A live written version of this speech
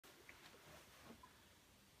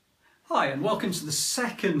Hi and welcome to the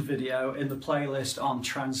second video in the playlist on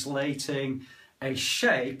translating a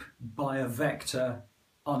shape by a vector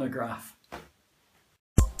on a graph.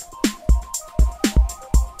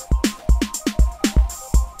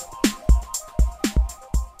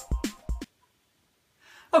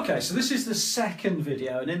 Okay, so this is the second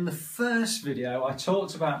video, and in the first video I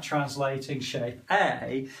talked about translating shape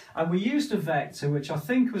A, and we used a vector which I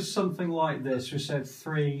think was something like this. We said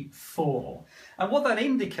 3, 4. And what that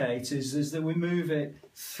indicates is that we move it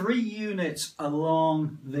 3 units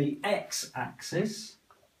along the x-axis,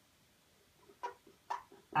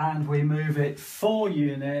 and we move it 4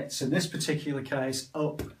 units, in this particular case,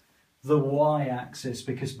 up the y-axis,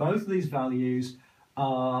 because both of these values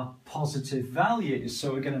are positive values.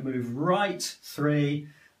 So we're going to move right 3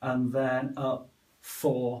 and then up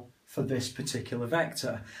 4 for this particular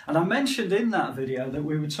vector. And I mentioned in that video that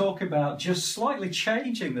we would talk about just slightly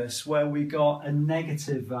changing this where we got a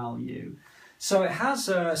negative value. So it has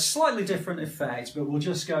a slightly different effect, but we'll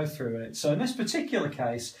just go through it. So in this particular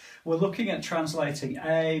case, we're looking at translating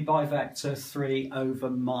A by vector 3 over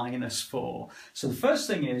minus 4. So the first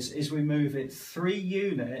thing is we move it 3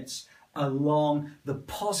 units along the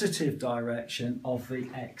positive direction of the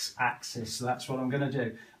x-axis. So that's what I'm going to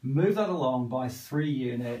do. Move that along by 3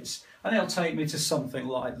 units, and it'll take me to something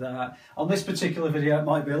like that. On this particular video it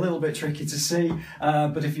might be a little bit tricky to see,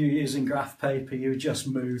 but if you're using graph paper you just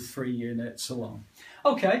move 3 units along.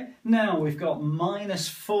 Okay, now we've got minus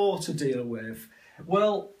 4 to deal with.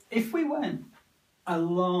 Well, if we went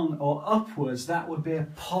along or upwards, that would be a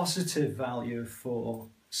positive value of 4.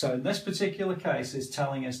 So in this particular case, it's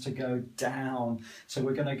telling us to go down. So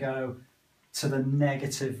we're going to go to the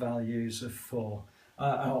negative values of 4,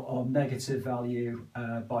 or negative value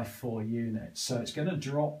by 4 units. So it's going to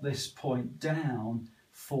drop this point down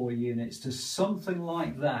 4 units to something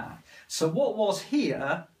like that. So what was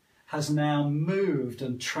here has now moved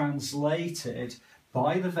and translated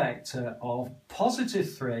by the vector of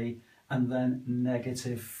positive 3 and then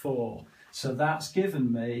negative 4. So that's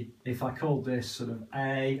given me, if I called this sort of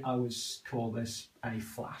A, I would call this A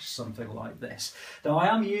flash, something like this. Now I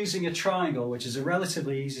am using a triangle, which is a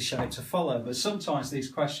relatively easy shape to follow, but sometimes these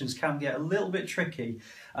questions can get a little bit tricky,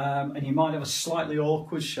 and you might have a slightly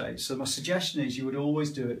awkward shape. So my suggestion is you would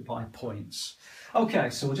always do it by points. Okay,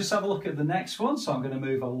 so we'll just have a look at the next one. So I'm going to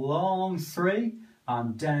move along 3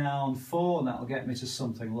 and down 4, and that'll get me to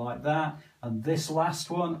something like that. And this last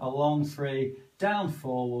one, along 3, down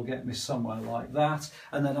 4, will get me somewhere like that.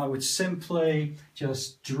 And then I would simply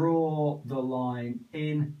just draw the line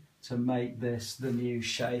in to make this the new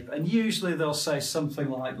shape. And usually they'll say something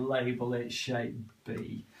like label it shape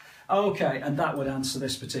B. Okay, and that would answer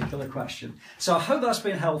this particular question. So I hope that's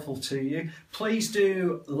been helpful to you. Please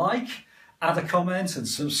do like, add a comment and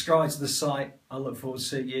subscribe to the site. I look forward to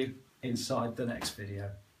seeing you inside the next video.